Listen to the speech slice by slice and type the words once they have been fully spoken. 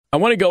I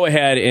want to go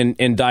ahead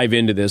and dive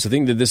into this. I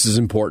think that this is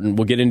important.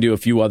 We'll get into a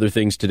few other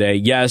things today.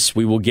 Yes,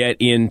 we will get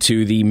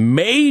into the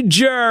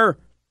major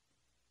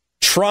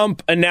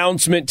Trump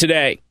announcement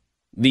today.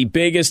 The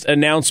biggest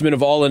announcement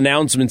of all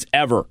announcements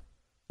ever.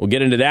 We'll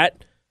get into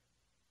that.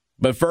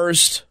 But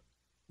first,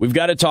 we've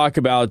got to talk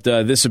about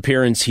this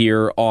appearance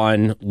here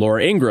on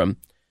Laura Ingraham.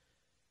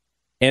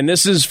 And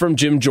this is from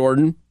Jim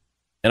Jordan.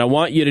 And I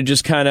want you to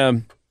just I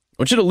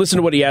want you to listen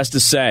to what he has to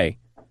say.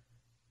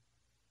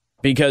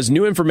 Because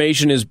new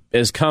information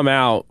has come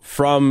out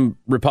from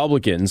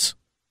Republicans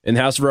in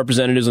the House of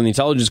Representatives on the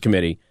Intelligence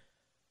Committee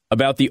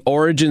about the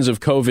origins of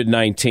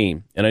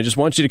COVID-19. And I just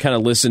want you to kind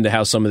of listen to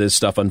how some of this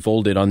stuff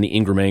unfolded on the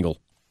Ingraham angle.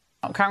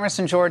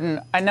 Congressman Jordan,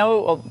 I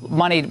know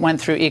money went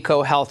through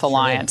Eco Health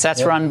Alliance.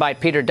 That's run by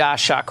Peter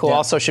Daszak, who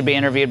also should be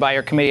interviewed by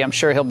your committee. I'm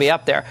sure he'll be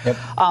up there.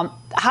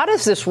 How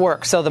does this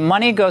work? So the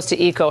money goes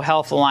to Eco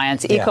Health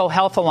Alliance. Eco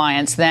Health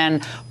Alliance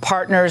then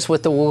partners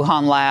with the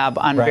Wuhan lab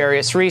on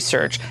various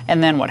research.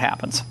 And then what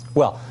happens?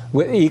 Well,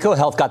 Eco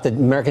Health got the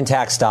American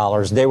tax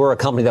dollars. They were a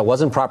company that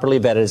wasn't properly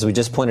vetted, as we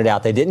just pointed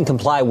out. They didn't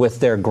comply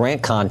with their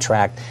grant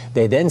contract.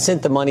 They then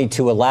sent the money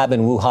to a lab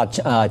in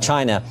Wuhan,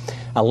 China,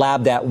 a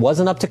lab that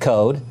wasn't up to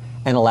code,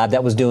 and a lab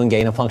that was doing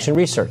gain-of-function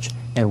research.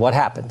 And what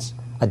happens?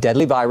 A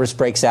deadly virus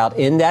breaks out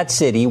in that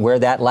city where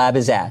that lab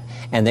is at.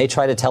 And they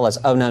try to tell us,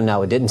 oh,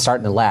 no, it didn't start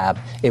in a lab.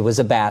 It was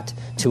a bat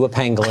to a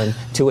pangolin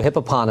to a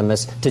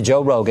hippopotamus to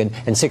Joe Rogan,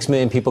 and 6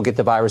 million people get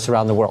the virus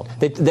around the world.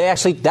 They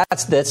actually,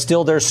 that's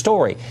still their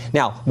story.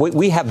 Now,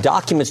 we have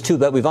documents, too,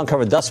 that we've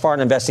uncovered thus far in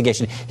an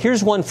investigation.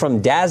 Here's one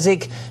from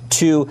Daszak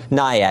to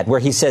NIAID,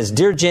 where he says,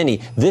 Dear Jenny,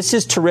 this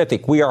is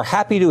terrific. We are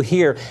happy to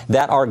hear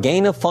that our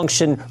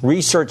gain-of-function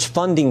research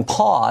funding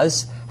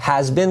pause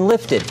has been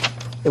lifted.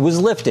 It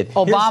was lifted.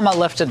 Obama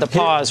lifted the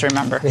pause,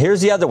 remember.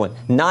 Here's the other one.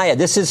 NIAID,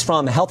 this is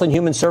from Health and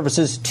Human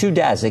Services to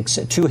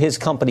Daszak, to his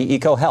company,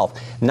 EcoHealth.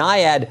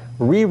 NIAID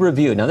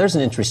re-reviewed. Now, there's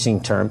an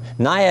interesting term.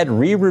 NIAID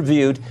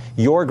re-reviewed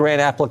your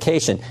grant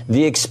application.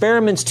 The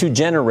experiments to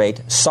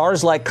generate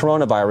SARS-like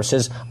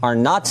coronaviruses are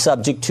not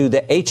subject to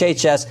the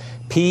HHS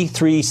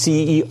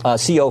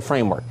P3CO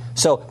framework.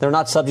 So they're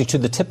not subject to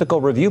the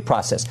typical review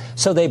process.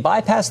 So they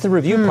bypassed the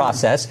review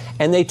process,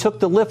 and they took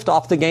the lift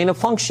off the gain of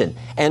function.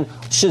 And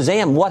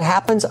Shazam, what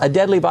happens? A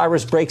deadly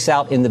virus breaks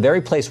out in the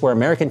very place where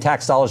American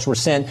tax dollars were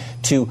sent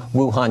to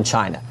Wuhan,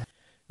 China.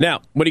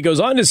 Now, what he goes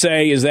on to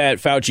say is that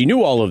Fauci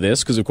knew all of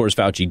this, because, of course,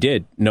 Fauci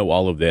did know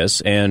all of this.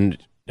 And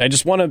I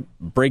just want to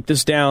break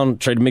this down,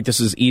 try to make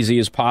this as easy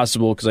as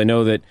possible, because I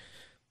know that,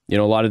 a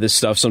lot of this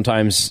stuff,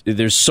 sometimes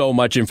there's so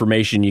much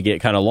information you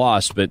get kind of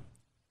lost. But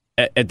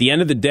at the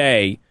end of the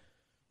day,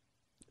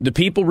 the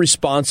people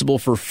responsible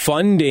for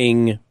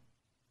funding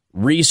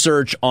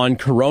research on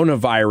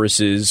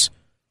coronaviruses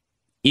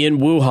in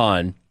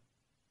Wuhan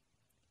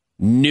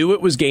knew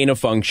it was gain of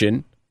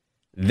function.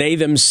 They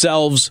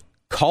themselves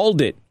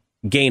called it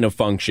gain of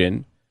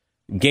function.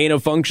 Gain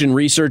of function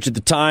research at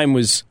the time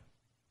was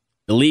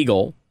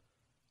illegal.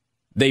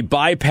 They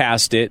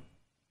bypassed it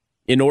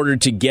in order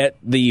to get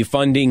the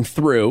funding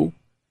through.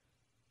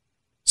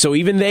 So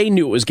even they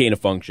knew it was gain of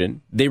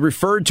function. They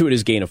referred to it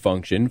as gain of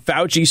function.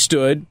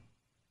 Fauci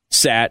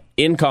sat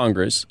in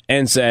Congress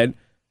and said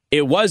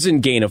it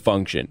wasn't gain of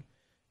function.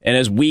 And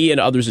as we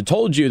and others had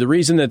told you, the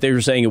reason that they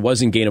were saying it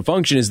wasn't gain of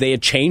function is they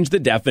had changed the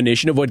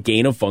definition of what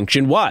gain of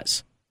function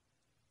was.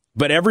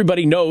 But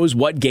everybody knows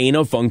what gain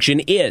of function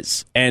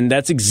is. And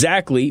that's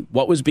exactly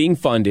what was being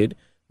funded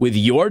with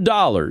your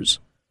dollars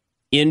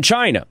in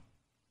China.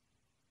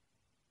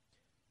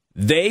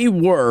 They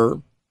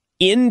were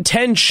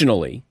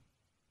intentionally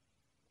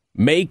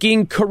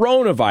making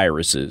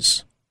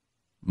coronaviruses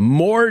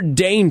more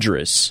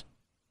dangerous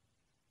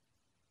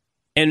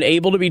and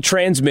able to be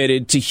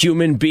transmitted to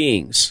human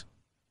beings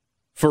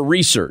for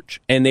research.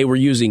 And they were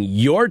using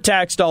your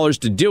tax dollars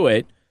to do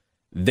it.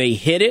 They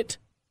hid it.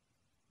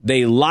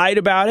 They lied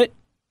about it.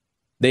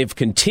 They've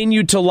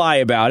continued to lie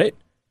about it.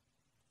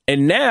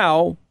 And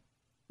now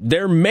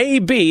there may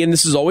be, and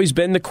this has always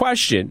been the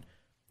question,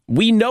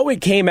 we know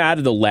it came out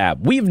of the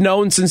lab. We've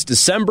known since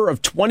December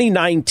of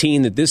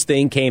 2019 that this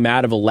thing came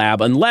out of a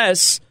lab,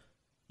 unless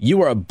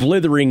you are a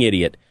blithering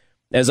idiot.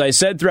 As I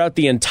said throughout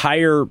the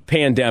entire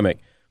pandemic,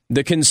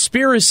 the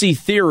conspiracy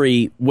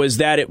theory was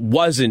that it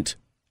wasn't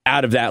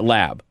out of that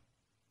lab.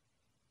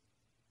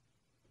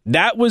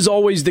 That was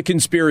always the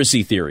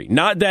conspiracy theory,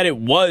 not that it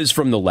was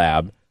from the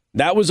lab.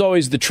 That was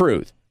always the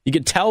truth. You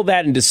could tell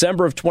that in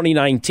December of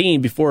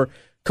 2019, before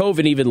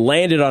COVID even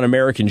landed on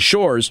American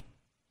shores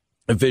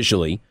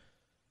officially,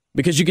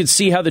 because you could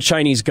see how the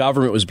Chinese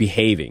government was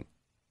behaving.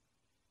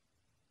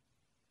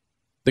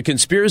 The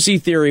conspiracy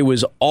theory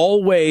was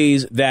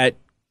always that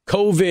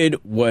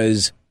COVID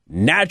was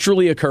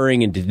naturally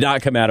occurring and did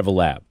not come out of a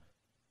lab.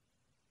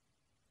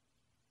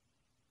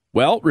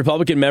 Well,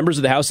 Republican members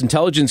of the House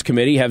Intelligence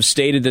Committee have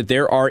stated that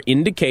there are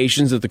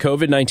indications that the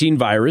COVID-19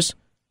 virus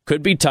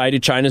could be tied to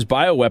China's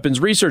bioweapons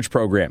research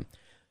program.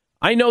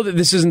 I know that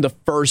this isn't the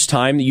first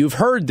time that you've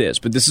heard this,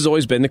 but this has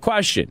always been the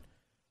question.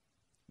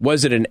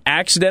 Was it an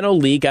accidental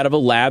leak out of a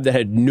lab that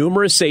had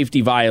numerous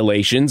safety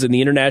violations, and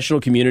the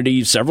international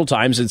community several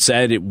times had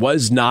said it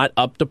was not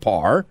up to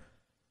par?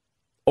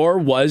 Or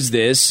was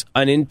this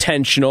an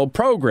intentional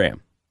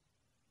program?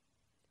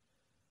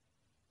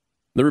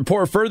 The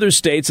report further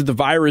states that the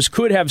virus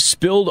could have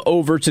spilled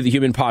over to the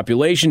human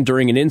population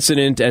during an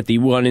incident at the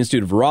Wuhan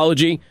Institute of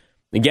Virology.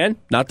 Again,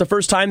 not the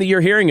first time that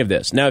you're hearing of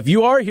this. Now, if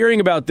you are hearing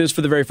about this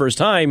for the very first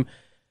time,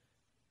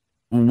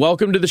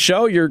 welcome to the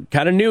show. You're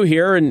kind of new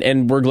here,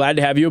 and we're glad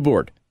to have you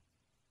aboard.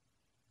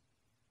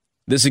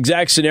 This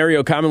exact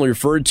scenario, commonly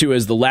referred to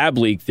as the lab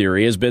leak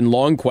theory, has been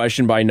long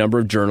questioned by a number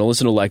of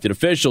journalists and elected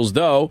officials,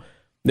 though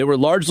they were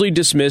largely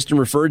dismissed and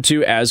referred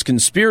to as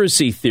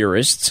conspiracy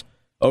theorists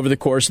over the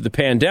course of the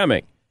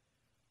pandemic.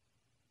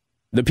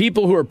 The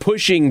people who are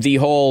pushing the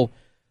whole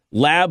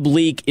lab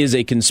leak is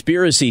a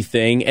conspiracy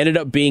thing ended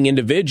up being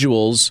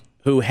individuals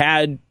who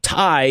had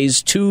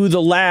ties to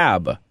the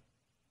lab,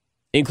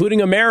 including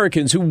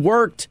Americans who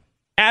worked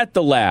at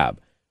the lab,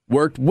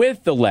 worked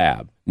with the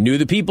lab, knew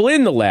the people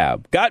in the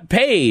lab, got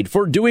paid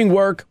for doing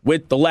work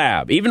with the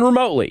lab, even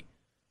remotely.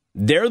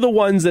 They're the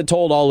ones that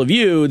told all of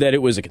you that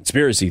it was a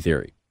conspiracy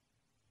theory.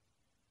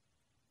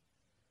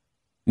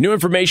 New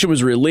information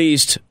was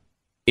released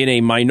in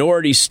a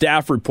minority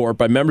staff report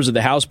by members of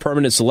the House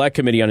Permanent Select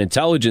Committee on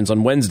Intelligence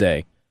on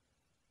Wednesday.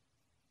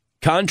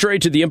 Contrary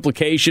to the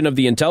implication of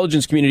the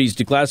intelligence community's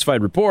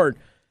declassified report,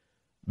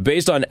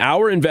 based on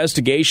our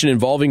investigation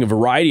involving a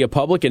variety of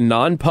public and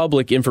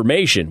non-public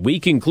information, we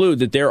conclude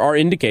that there are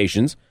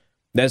indications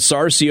that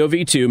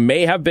SARS-CoV-2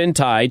 may have been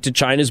tied to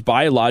China's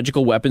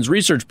biological weapons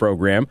research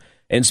program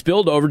and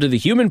spilled over to the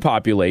human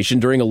population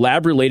during a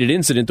lab-related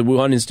incident at the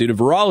Wuhan Institute of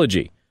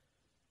Virology.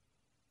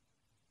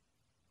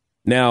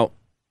 Now,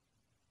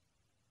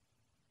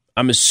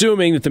 I'm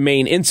assuming that the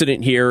main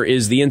incident here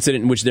is the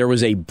incident in which there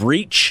was a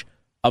breach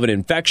of an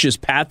infectious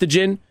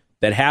pathogen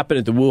that happened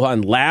at the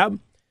Wuhan lab,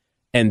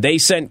 and they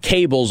sent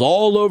cables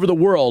all over the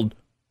world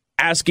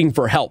asking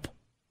for help,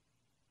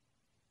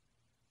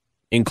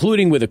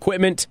 including with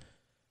equipment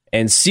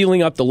and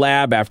sealing up the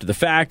lab after the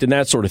fact and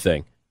that sort of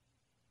thing.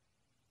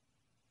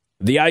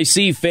 The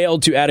IC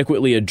failed to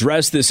adequately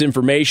address this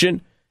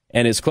information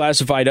and its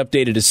classified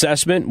updated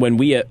assessment. When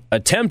we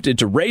attempted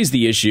to raise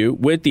the issue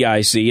with the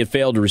IC, it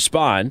failed to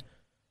respond.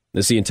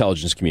 This is the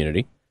intelligence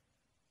community.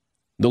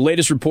 The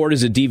latest report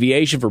is a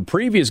deviation from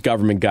previous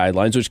government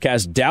guidelines, which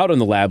cast doubt on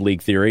the lab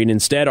leak theory and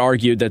instead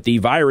argued that the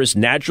virus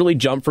naturally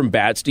jumped from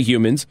bats to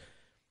humans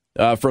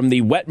from the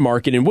wet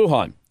market in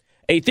Wuhan.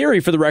 A theory,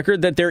 for the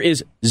record, that there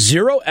is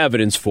zero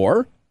evidence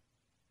for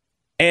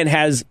and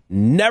has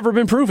never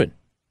been proven.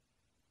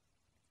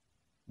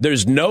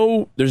 There's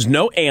no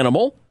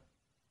animal.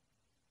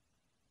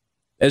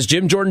 As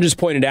Jim Jordan just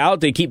pointed out,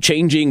 they keep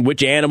changing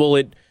which animal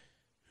it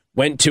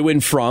went to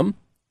and from.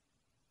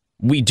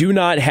 We do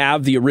not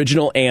have the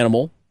original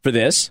animal for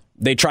this.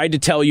 They tried to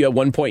tell you at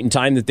one point in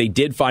time that they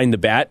did find the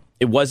bat.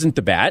 It wasn't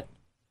the bat.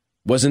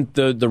 Wasn't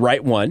the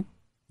right one.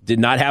 Did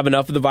not have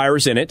enough of the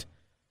virus in it.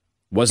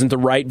 Wasn't the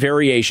right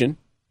variation.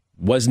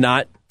 Was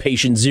not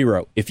patient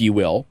zero, if you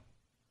will.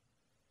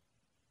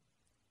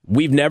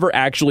 We've never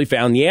actually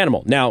found the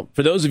animal. Now,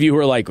 for those of you who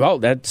are like, oh,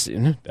 that's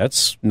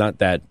not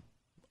that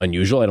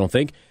unusual, I don't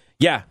think.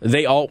 Yeah,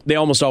 they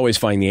almost always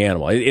find the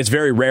animal. It's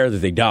very rare that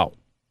they don't.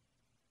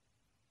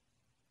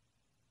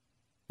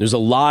 There's a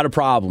lot of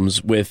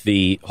problems with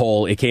the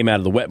whole it came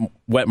out of the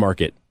wet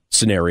market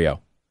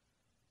scenario.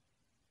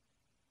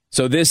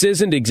 So this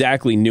isn't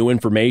exactly new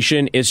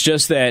information. It's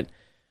just that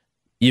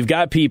you've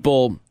got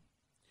people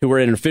who are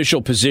in an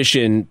official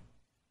position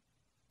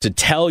to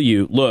tell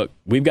you, look,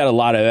 we've got a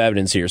lot of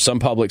evidence here, some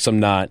public, some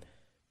not,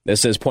 that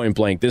says point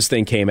blank, this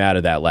thing came out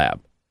of that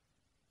lab.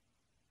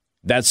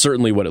 That's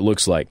certainly what it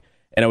looks like.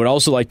 And I would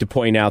also like to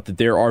point out that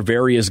there are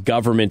various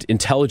government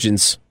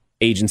intelligence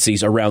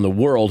agencies around the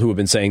world who have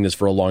been saying this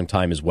for a long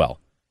time as well.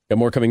 Got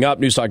more coming up.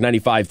 News Talk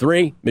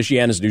 95.3,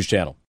 Michiana's News Channel.